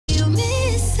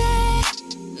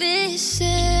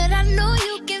know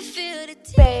you can feel the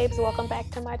tears. Babes, welcome back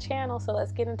to my channel. So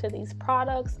let's get into these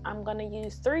products. I'm going to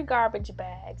use 3 garbage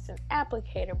bags, an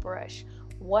applicator brush,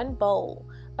 1 bowl,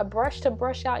 a brush to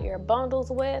brush out your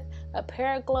bundles with, a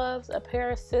pair of gloves, a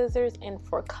pair of scissors, and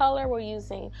for color we're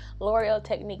using L'Oreal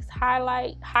Techniques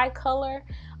Hicolor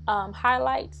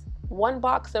highlights, 1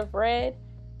 box of red,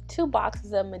 2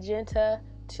 boxes of magenta,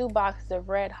 2 boxes of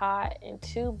red hot, and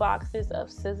 2 boxes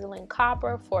of sizzling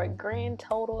copper for a grand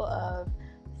total of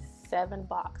 7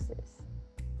 boxes.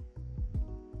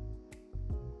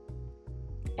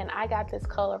 And I got this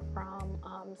color from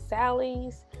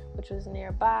Sally's, which was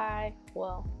nearby.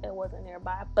 Well, it wasn't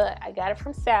nearby, but I got it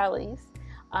from Sally's.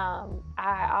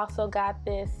 I also got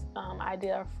this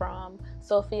idea from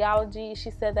Sophiology.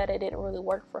 She said that it didn't really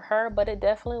work for her, but it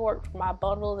definitely worked for my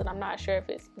bundles, and I'm not sure if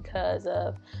it's because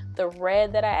of the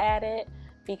red that I added,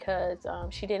 because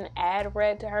she didn't add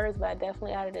red to hers, but I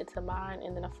definitely added it to mine.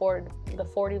 And then the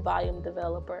 40 volume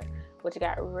developer, which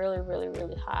got really, really,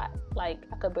 really hot. Like,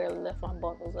 I could barely lift my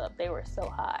bundles up. They were so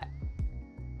hot.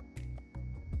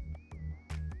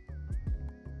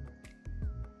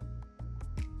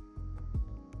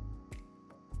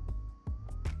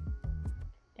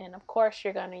 And of course,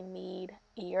 you're gonna need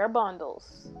your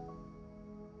bundles.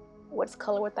 What's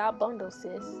color without bundles,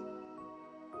 sis?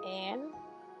 And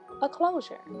a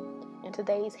closure. And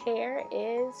today's hair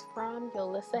is from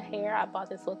Yolissa Hair. I bought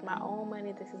this with my own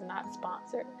money. This is not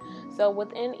sponsored. So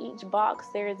within each box,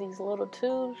 there's these little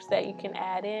tubes that you can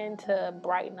add in to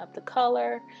brighten up the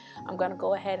color. I'm gonna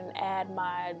go ahead and add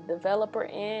my developer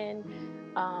in.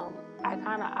 I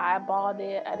kind of eyeballed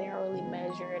it. I didn't really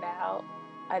measure it out.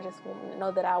 I just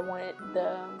know that I wanted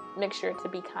the mixture to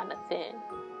be kind of thin.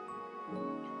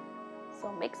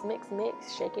 So mix,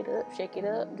 shake it up, shake it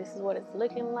up. This is what it's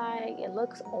looking like. It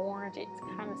looks orange. It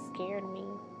kind of scared me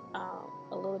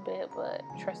a little bit, but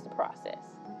trust the process.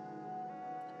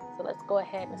 So let's go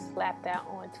ahead and slap that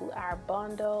onto our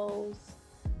bundles.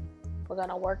 We're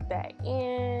gonna work that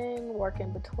in, work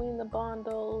in between the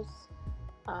bundles.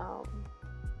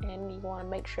 And you want to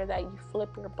make sure that you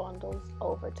flip your bundles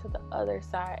over to the other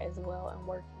side as well and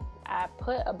work. I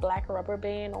put a black rubber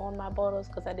band on my bundles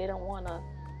because I didn't want to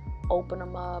open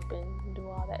them up and do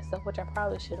all that stuff, which I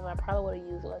probably should have. I probably would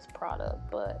have used less product,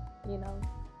 but you know,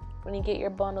 when you get your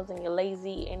bundles and you're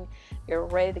lazy and you're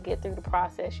ready to get through the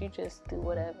process, you just do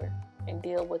whatever and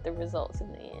deal with the results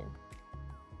in the end.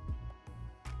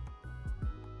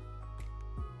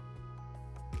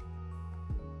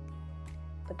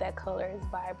 But that color is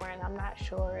vibrant. I'm not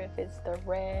sure if it's the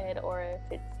red or if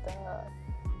it's the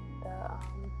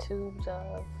tubes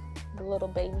of the little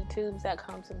baby tubes that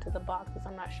comes into the boxes.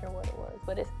 I'm not sure what it was,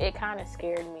 but it kind of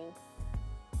scared me.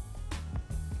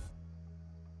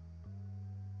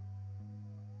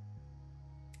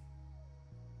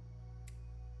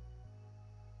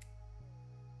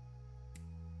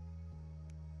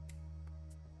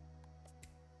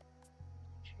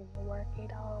 Make sure you work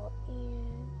it all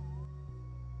in.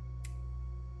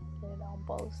 Get it on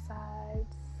both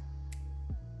sides.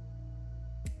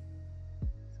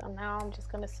 So now I'm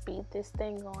just going to speed this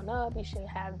thing on up. You should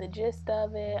have the gist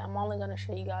of it. I'm only going to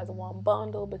show you guys 1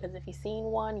 bundle because if you've seen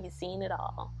one, you've seen it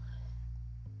all.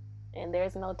 And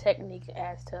there's no technique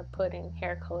as to putting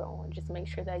hair color on. Just make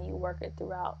sure that you work it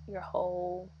throughout your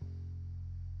whole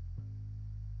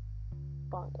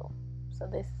bundle. So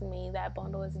this is me. That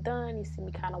bundle is done. You see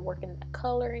me kind of working that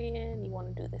color in. You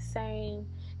want to do the same.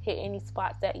 Hit any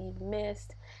spots that you've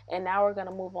missed. And now we're going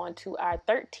to move on to our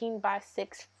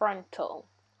 13x6 frontal.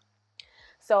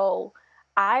 So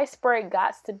I spray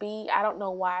Gots to Be. I don't know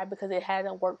why, because it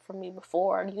hasn't worked for me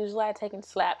before. Usually I take and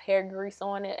slap hair grease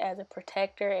on it as a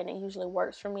protector, and it usually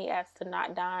works for me as to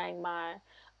not dyeing my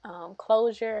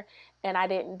closure. And I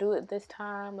didn't do it this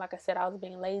time. Like I said, I was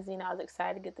being lazy and I was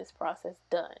excited to get this process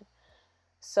done.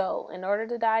 So in order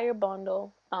to dye your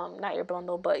bundle, not your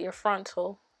bundle, but your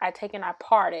frontal, I take and I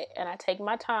part it, and I take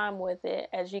my time with it.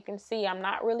 As you can see, I'm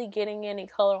not really getting any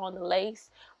color on the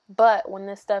lace, but when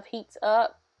this stuff heats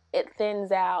up, it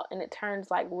thins out and it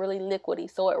turns like really liquidy,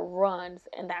 so it runs,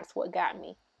 and that's what got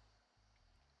me.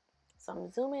 So I'm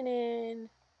zooming in,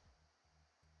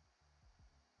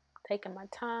 taking my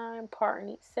time, parting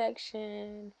each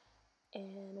section,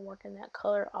 and working that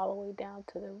color all the way down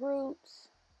to the roots.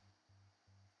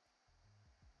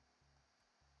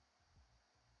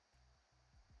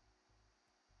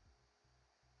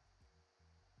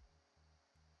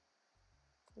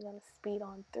 I'm going to speed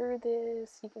on through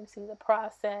this. You can see the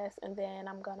process, and then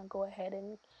I'm going to go ahead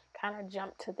and kind of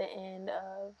jump to the end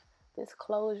of this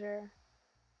closure.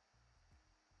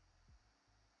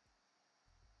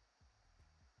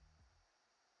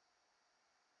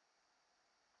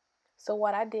 So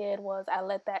what I did was I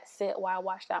let that sit while I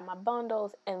washed out my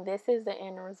bundles, and this is the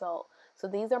end result. So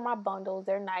these are my bundles.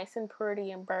 They're nice and pretty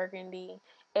and burgundy.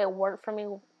 It worked for me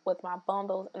with my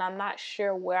bundles, and I'm not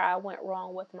sure where I went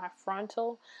wrong with my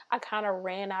frontal. I kind of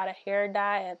ran out of hair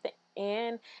dye at the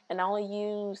end, and I only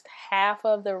used half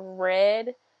of the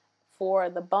red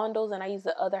for the bundles, and I used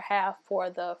the other half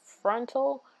for the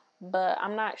frontal. But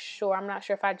I'm not sure. I'm not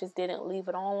sure if I just didn't leave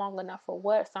it on long enough or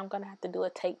what. So I'm going to have to do a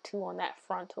take 2 on that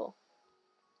frontal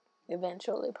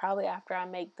eventually, probably after I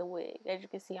make the wig. As you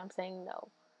can see, I'm saying no.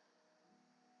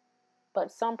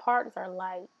 But some parts are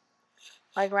light.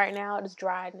 Like right now, it's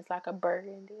dried and it's like a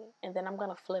burgundy. And then I'm going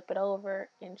to flip it over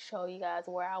and show you guys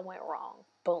where I went wrong.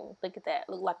 Boom. Look at that.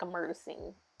 Look like a murder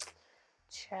scene.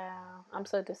 Child. I'm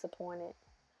so disappointed.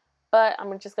 But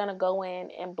I'm just going to go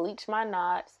in and bleach my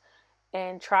knots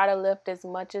and try to lift as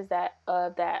much as that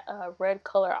red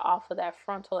color off of that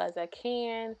frontal as I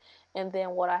can. And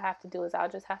then what I have to do is I'll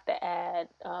just have to add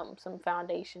some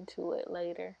foundation to it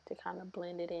later to kind of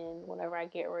blend it in whenever I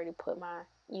get ready to put my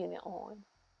unit on.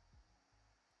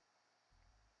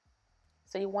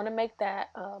 So you want to make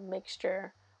that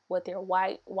mixture with your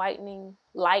lightening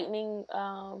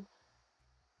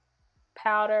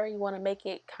powder. You want to make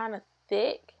it kind of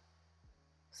thick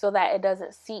so that it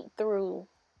doesn't seep through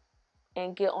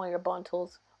and get on your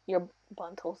bundles,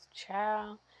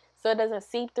 child. So it doesn't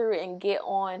seep through and get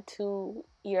on to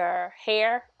your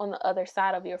hair on the other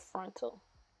side of your frontal.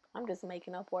 I'm just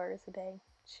making up words today,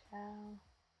 child.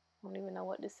 I don't even know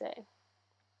what to say.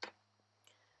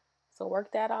 So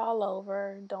work that all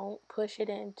over. Don't push it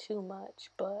in too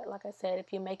much. But like I said,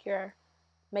 if you make your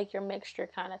mixture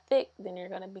kind of thick, then you're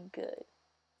gonna be good.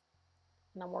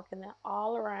 And I'm working that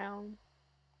all around.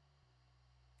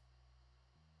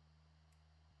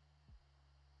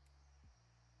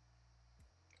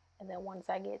 And then once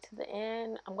I get to the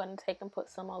end, I'm going to take and put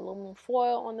some aluminum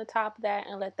foil on the top of that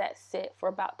and let that sit for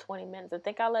about 20 minutes. I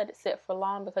think I let it sit for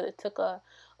long because it took a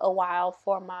while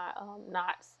for my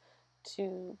knots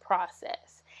to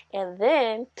process. And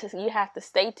then you have to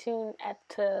stay tuned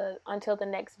until the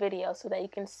next video so that you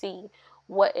can see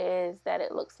what is that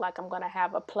it looks like. I'm going to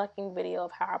have a plucking video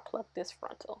of how I pluck this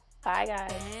frontal. Bye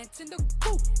guys.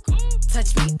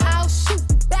 Touch me, I'll shoot.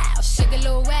 Bow, shake a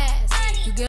little ass.